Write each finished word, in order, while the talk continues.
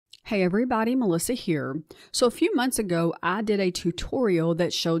Hey everybody, Melissa here. So a few months ago, I did a tutorial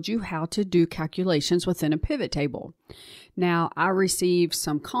that showed you how to do calculations within a pivot table. Now, I received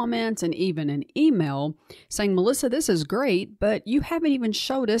some comments and even an email saying, Melissa, this is great, but you haven't even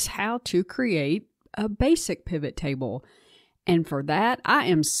showed us how to create a basic pivot table. And for that, I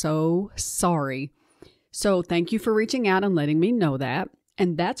am so sorry. So thank you for reaching out and letting me know that.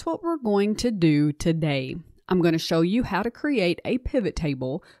 And that's what we're going to do today. I'm going to show you how to create a pivot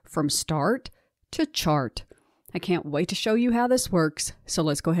table from start to chart. I can't wait to show you how this works, so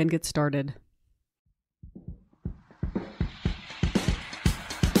let's go ahead and get started.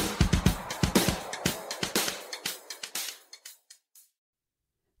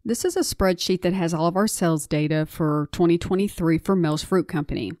 This is a spreadsheet that has all of our sales data for 2023 for Mel's Fruit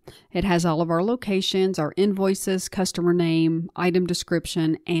Company. It has all of our locations, our invoices, customer name, item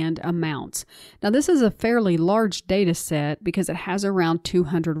description, and amounts. Now this is a fairly large data set because it has around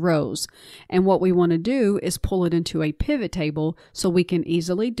 200 rows. And what we want to do is pull it into a pivot table so we can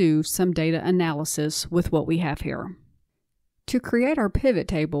easily do some data analysis with what we have here. To create our pivot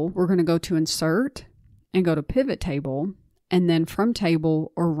table, we're going to go to Insert and go to Pivot Table, and then from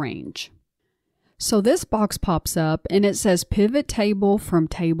table or range. So this box pops up and it says pivot table from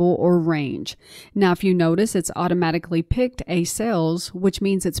table or range. Now if you notice, it's automatically picked a cells, which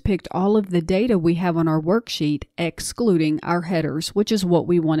means it's picked all of the data we have on our worksheet excluding our headers, which is what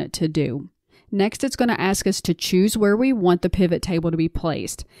we want it to do. Next, it's going to ask us to choose where we want the pivot table to be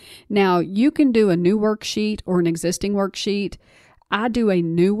placed. Now you can do a new worksheet or an existing worksheet. I do a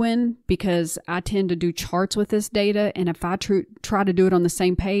new one because I tend to do charts with this data, and if I try to do it on the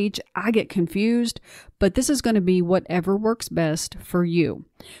same page, I get confused, but this is going to be whatever works best for you.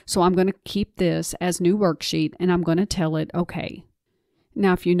 So I'm going to keep this as new worksheet, and I'm going to tell it OK.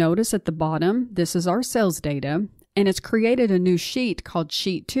 Now if you notice at the bottom, this is our sales data, and it's created a new sheet called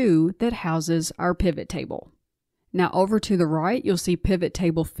Sheet 2 that houses our pivot table. Now over to the right, you'll see pivot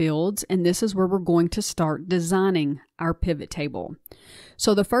table fields, and this is where we're going to start designing our pivot table.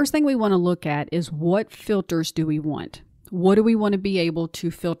 So the first thing we want to look at is what filters do we want? What do we want to be able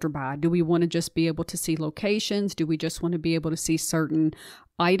to filter by? Do we want to just be able to see locations? Do we just want to be able to see certain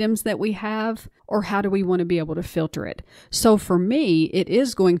items that we have? Or how do we want to be able to filter it? So for me, it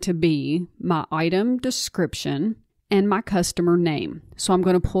is going to be my item description and my customer name. So I'm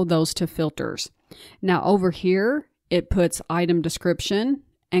going to pull those to filters. Now over here, it puts item description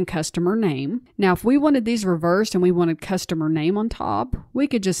and customer name. Now if we wanted these reversed and we wanted customer name on top, we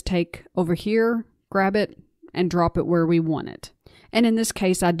could just take over here, grab it, and drop it where we want it. And in this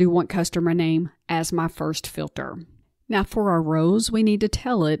case, I do want customer name as my first filter. Now for our rows, we need to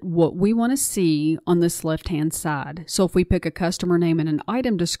tell it what we want to see on this left-hand side. So if we pick a customer name and an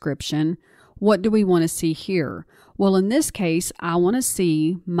item description, what do we want to see here? Well, in this case, I want to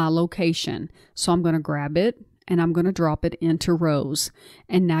see my location. So I'm going to grab it and I'm going to drop it into rows.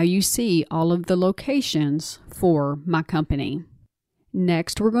 And now you see all of the locations for my company.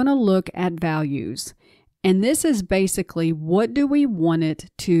 Next, we're going to look at values. And this is basically what do we want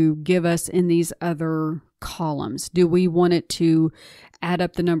it to give us in these other columns? Do we want it to add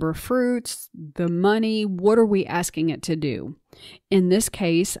up the number of fruits, the money? What are we asking it to do? In this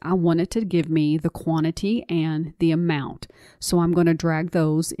case, I want it to give me the quantity and the amount. So I'm going to drag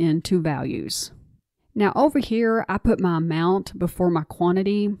those into values. Now over here, I put my amount before my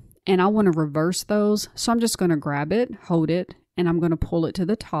quantity, and I want to reverse those. So I'm just going to grab it, hold it, and I'm going to pull it to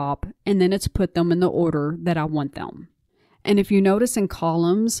the top, and then it's put them in the order that I want them. And if you notice in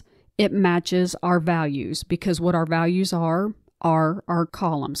columns, it matches our values because what our values are our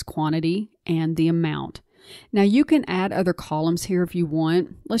columns, quantity and the amount. Now you can add other columns here if you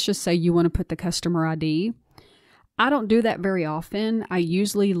want. Let's just say you want to put the customer ID. I don't do that very often. I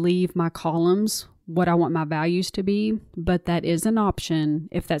usually leave my columns what I want my values to be, but that is an option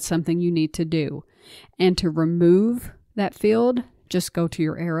if that's something you need to do. And to remove that field, just go to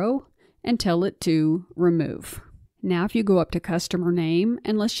your arrow and tell it to remove. Now if you go up to customer name,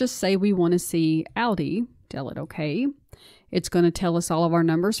 and let's just say we want to see Aldi, tell it OK. It's going to tell us all of our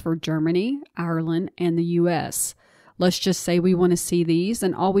numbers for Germany, Ireland, and the US. Let's just say we want to see these,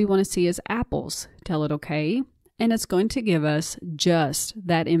 and all we want to see is apples. Tell it OK, and it's going to give us just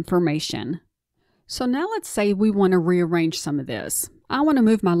that information. So now let's say we want to rearrange some of this. I want to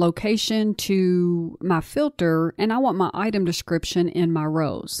move my location to my filter, and I want my item description in my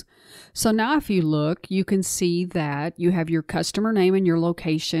rows. So now if you look, you can see that you have your customer name and your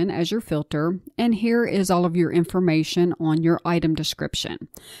location as your filter, and here is all of your information on your item description.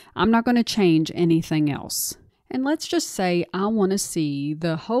 I'm not going to change anything else. And let's just say I want to see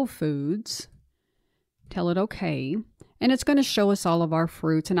the Whole Foods, tell it OK, And it's going to show us all of our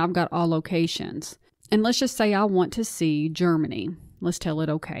fruits, and I've got all locations. And let's just say I want to see Germany. Let's tell it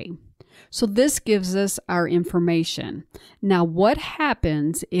okay. So this gives us our information. Now, what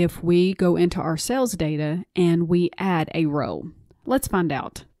happens if we go into our sales data and we add a row? Let's find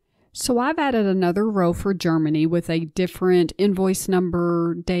out. So I've added another row for Germany with a different invoice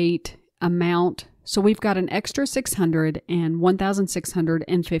number, date, amount. So we've got an extra $600 and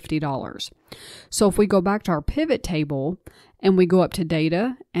 $1,650. So if we go back to our pivot table and we go up to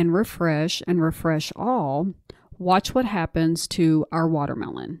data and refresh all, watch what happens to our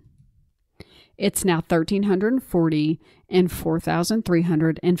watermelon. It's now $1,340 and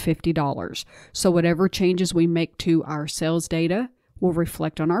 $4,350. So whatever changes we make to our sales data will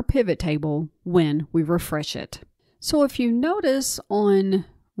reflect on our pivot table when we refresh it. So if you notice on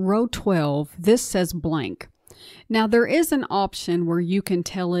row 12, this says blank. Now there is an option where you can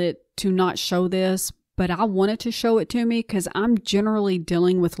tell it to not show this, but I want it to show it to me because I'm generally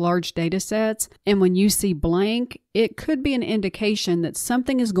dealing with large data sets. And when you see blank, it could be an indication that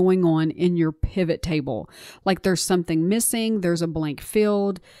something is going on in your pivot table. Like there's something missing, there's a blank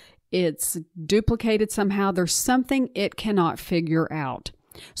field, it's duplicated somehow, there's something it cannot figure out.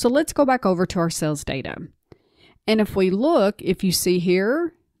 So let's go back over to our sales data. And if we look, if you see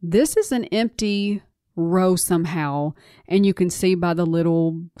here, this is an empty row somehow, and you can see by the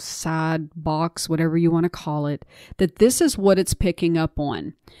little side box, whatever you want to call it, that this is what it's picking up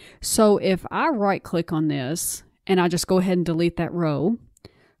on. So if I right click on this and I just go ahead and delete that row,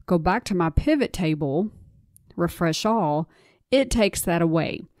 go back to my pivot table, refresh all, it takes that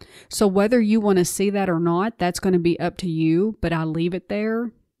away. So whether you want to see that or not, that's going to be up to you, but I leave it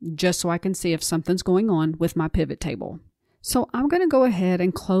there just so I can see if something's going on with my pivot table. So I'm going to go ahead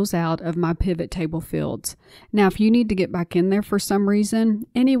and close out of my pivot table fields. Now, if you need to get back in there for some reason,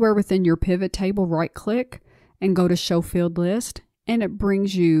 anywhere within your pivot table, right click and go to show field list, and it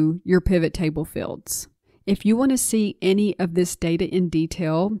brings you your pivot table fields. If you want to see any of this data in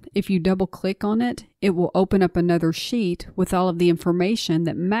detail, if you double click on it, it will open up another sheet with all of the information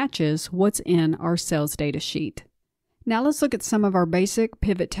that matches what's in our sales data sheet. Now let's look at some of our basic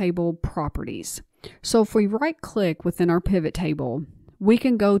pivot table properties. So if we right click within our pivot table, we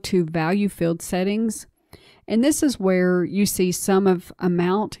can go to value field settings, and this is where you see sum of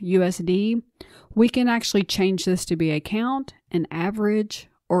amount USD. We can actually change this to be a count, an average,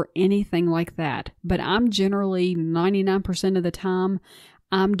 or anything like that. But I'm generally 99% of the time,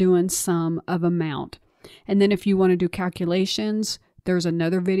 I'm doing sum of amount. And then if you want to do calculations, there's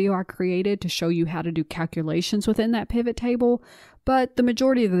another video I created to show you how to do calculations within that pivot table, but the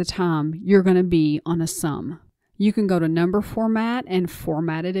majority of the time, you're going to be on a sum. You can go to number format and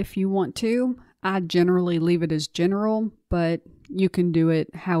format it if you want to. I generally leave it as general, but you can do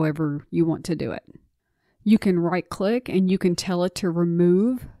it however you want to do it. You can right click and you can tell it to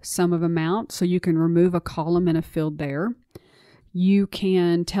remove sum of amount, so you can remove a column and a field there. You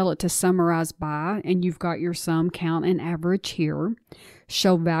can tell it to summarize by, and you've got your sum, count, and average here.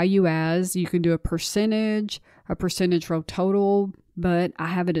 Show value as, you can do a percentage row total, but I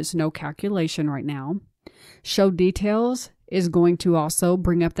have it as no calculation right now. Show details is going to also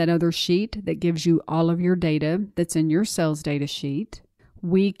bring up that other sheet that gives you all of your data that's in your sales data sheet.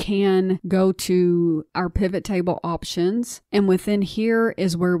 We can go to our pivot table options, and within here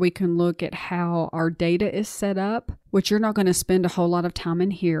is where we can look at how our data is set up, which you're not going to spend a whole lot of time in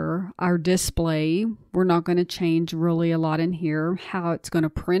here. Our display, we're not going to change really a lot in here. How it's going to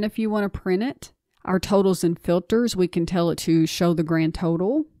print if you want to print it. Our totals and filters, we can tell it to show the grand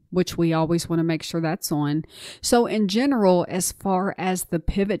total, which we always want to make sure that's on. So in general, as far as the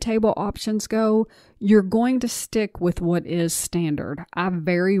pivot table options go, you're going to stick with what is standard. I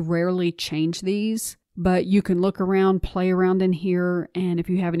very rarely change these, but you can look around, play around in here, and if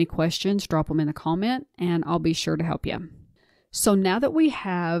you have any questions, drop them in the comment and I'll be sure to help you. So now that we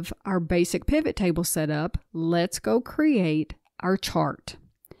have our basic pivot table set up, let's go create our chart.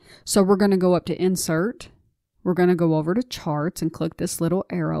 So we're going to go up to Insert. We're going to go over to Charts and click this little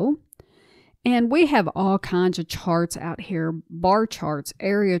arrow. And we have all kinds of charts out here, bar charts,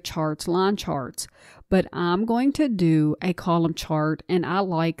 area charts, line charts. But I'm going to do a column chart, and I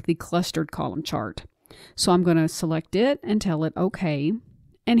like the clustered column chart. So I'm going to select it and tell it OK.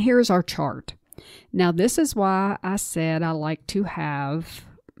 And here's our chart. Now this is why I said I like to have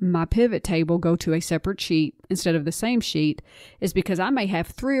my pivot table go to a separate sheet instead of the same sheet, is because I may have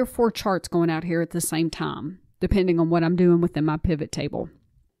 3 or 4 charts going out here at the same time, depending on what I'm doing within my pivot table.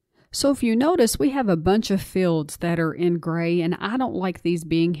 So if you notice, we have a bunch of fields that are in gray, and I don't like these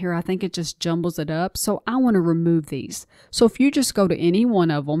being here. I think it just jumbles it up, so I want to remove these. So if you just go to any one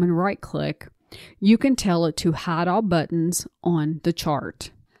of them and right click, You can tell it to hide all buttons on the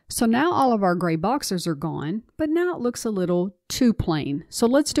chart. So now all of our gray boxes are gone, but now it looks a little too plain. So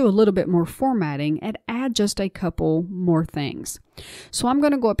let's do a little bit more formatting and add just a couple more things. So I'm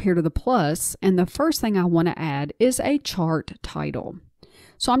going to go up here to the plus, and the first thing I want to add is a chart title.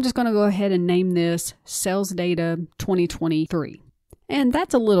 So I'm just going to go ahead and name this Sales Data 2023. And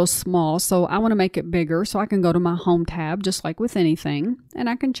that's a little small, so I want to make it bigger so I can go to my Home tab just like with anything, and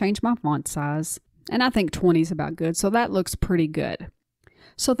I can change my font size. And I think 20 is about good, so that looks pretty good.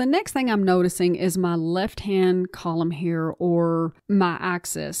 So the next thing I'm noticing is my left-hand column here, or my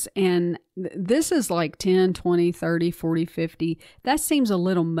axis. And this is like 10, 20, 30, 40, 50. That seems a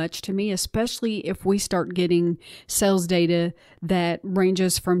little much to me, especially if we start getting sales data that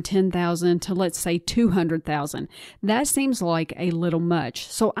ranges from 10,000 to, let's say, 200,000. That seems like a little much.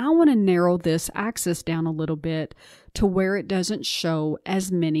 So I want to narrow this axis down a little bit to where it doesn't show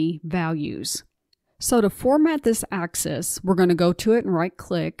as many values. So to format this axis, we're going to go to it and right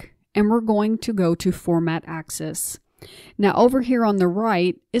click, and we're going to go to Format Axis. Now over here on the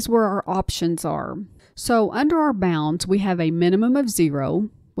right is where our options are. So under our bounds, we have a minimum of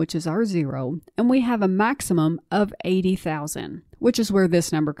 0, which is our 0, and we have a maximum of 80,000, which is where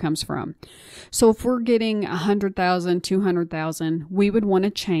this number comes from. So if we're getting 100,000, 200,000, we would want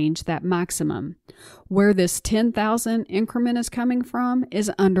to change that maximum. Where this 10,000 increment is coming from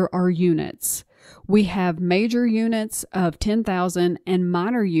is under our units. We have major units of 10,000 and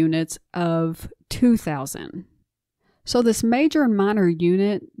minor units of 2,000. So this major and minor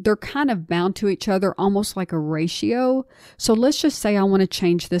unit, they're kind of bound to each other, almost like a ratio. So let's just say I want to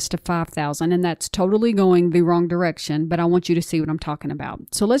change this to 5,000, and that's totally going the wrong direction, but I want you to see what I'm talking about.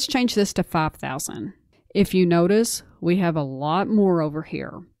 So let's change this to 5,000. If you notice, we have a lot more over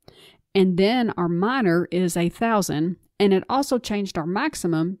here. And then our minor is 1,000. And it also changed our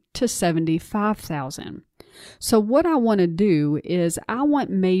maximum to 75,000. So what I want to do is I want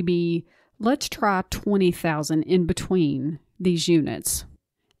maybe, let's try 20,000 in between these units.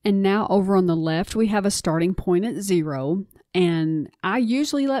 And now over on the left, we have a starting point at 0. And I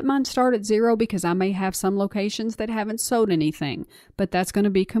usually let mine start at 0 because I may have some locations that haven't sold anything, but that's going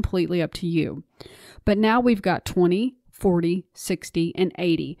to be completely up to you. But now we've got 20, 40, 60, and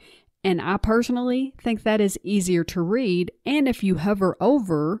 80. And I personally think that is easier to read. And if you hover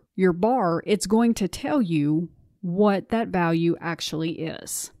over your bar, it's going to tell you what that value actually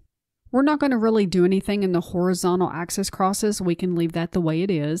is. We're not going to really do anything in the horizontal axis crosses. We can leave that the way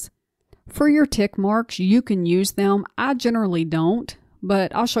it is. For your tick marks, you can use them. I generally don't,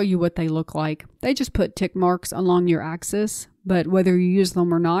 but I'll show you what they look like. They just put tick marks along your axis, but whether you use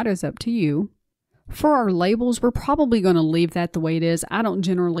them or not is up to you. For our labels, we're probably going to leave that the way it is. I don't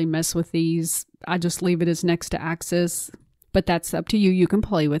generally mess with these. I just leave it as next to axis, but that's up to you. You can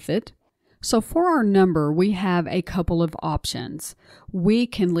play with it. So for our number, we have a couple of options. We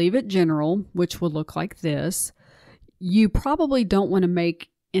can leave it general, which will look like this. You probably don't want to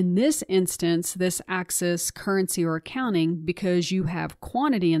make, in this instance, this axis currency or accounting because you have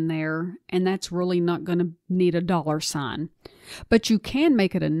quantity in there, and that's really not going to need a dollar sign. But you can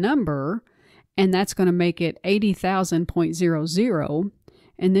make it a number, and that's going to make it 80,000.00,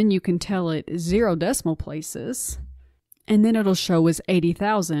 and then you can tell it 0 decimal places, and then it'll show as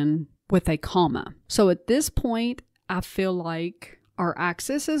 80,000 with a comma. So at this point, I feel like our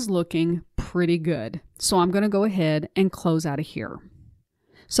axis is looking pretty good. So I'm going to go ahead and close out of here.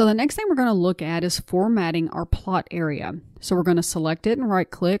 So the next thing we're going to look at is formatting our plot area. So we're going to select it and right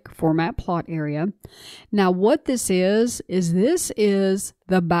click, Format Plot Area. Now what this is this is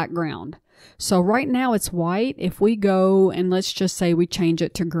the background. So right now it's white. If we go and let's just say we change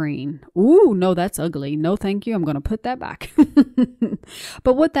it to green. Ooh, no, that's ugly. No, thank you. I'm going to put that back.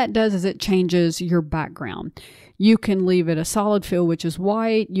 But what that does is it changes your background. You can leave it a solid fill, which is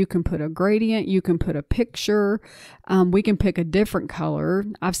white. You can put a gradient. You can put a picture. We can pick a different color.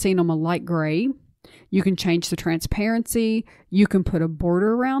 I've seen them a light gray. You can change the transparency. You can put a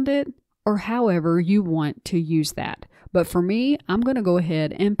border around it, or however you want to use that. But for me, I'm going to go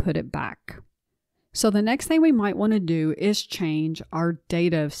ahead and put it back. So the next thing we might want to do is change our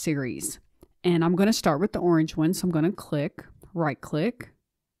data series. And I'm going to start with the orange one. So I'm going to click, right click,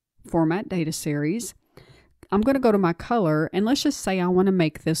 Format Data Series. I'm going to go to my color, and let's just say I want to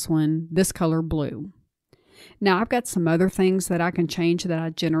make this one this color blue. Now I've got some other things that I can change that I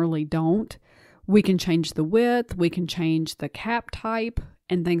generally don't. We can change the width, we can change the cap type,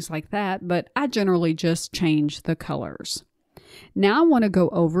 and things like that, but I generally just change the colors. Now I want to go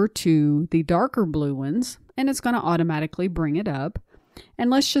over to the darker blue ones, and it's going to automatically bring it up. And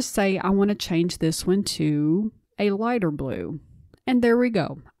let's just say I want to change this one to a lighter blue. And there we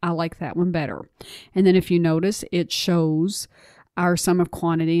go. I like that one better. And then if you notice, it shows our sum of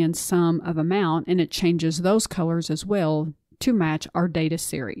quantity and sum of amount, and it changes those colors as well to match our data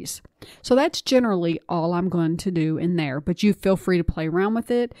series. So that's generally all I'm going to do in there, but you feel free to play around with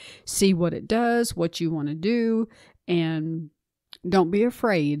it, see what it does, what you want to do, and don't be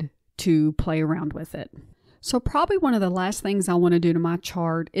afraid to play around with it. So probably one of the last things I want to do to my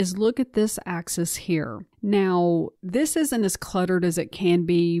chart is look at this axis here. Now, this isn't as cluttered as it can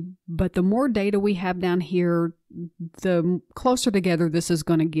be, but the more data we have down here, the closer together this is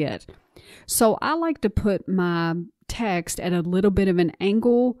going to get. So I like to put my text at a little bit of an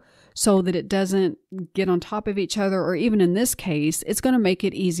angle so that it doesn't get on top of each other, or even in this case, it's going to make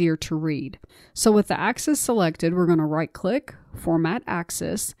it easier to read. So with the axis selected, we're going to right click, Format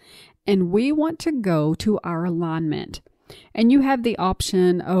Axis, and we want to go to our alignment. And you have the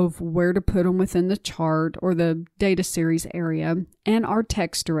option of where to put them within the chart or the data series area and our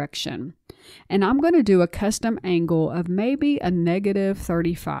text direction. And I'm going to do a custom angle of maybe a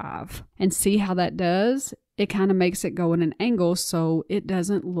 -35 and see how that does. It kind of makes it go in an angle so it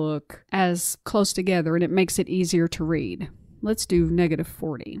doesn't look as close together and it makes it easier to read. Let's do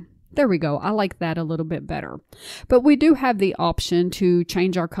 -40. There we go. I like that a little bit better. But we do have the option to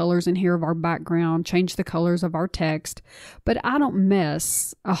change our colors in here of our background, change the colors of our text, but I don't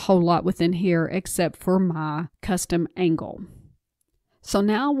mess a whole lot within here except for my custom angle. So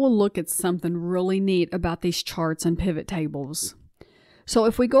now we'll look at something really neat about these charts and pivot tables. So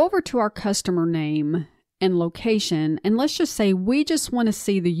if we go over to our customer name and location, and let's just say we just want to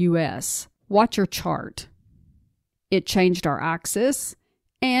see the US, watch your chart. It changed our axis,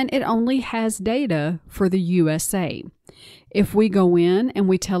 and it only has data for the USA. If we go in and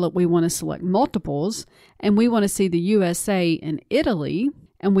we tell it we want to select multiples, and we want to see the USA and Italy,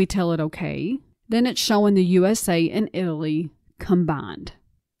 and we tell it OK, then it's showing the USA and Italy combined.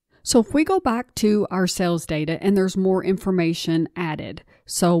 So if we go back to our sales data and there's more information added.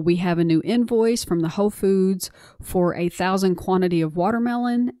 So we have a new invoice from the Whole Foods for 1,000 quantity of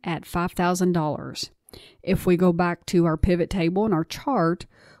watermelon at $5,000. If we go back to our pivot table and our chart,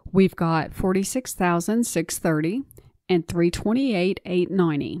 we've got 46,630 and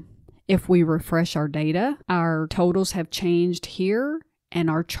 328,890. If we refresh our data, our totals have changed here and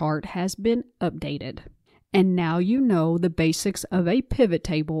our chart has been updated. And now you know the basics of a pivot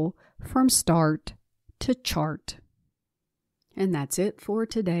table from start to chart. And that's it for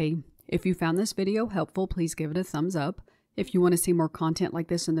today. If you found this video helpful, please give it a thumbs up. If you want to see more content like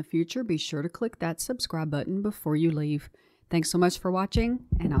this in the future, be sure to click that subscribe button before you leave. Thanks so much for watching,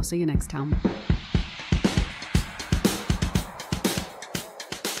 and I'll see you next time.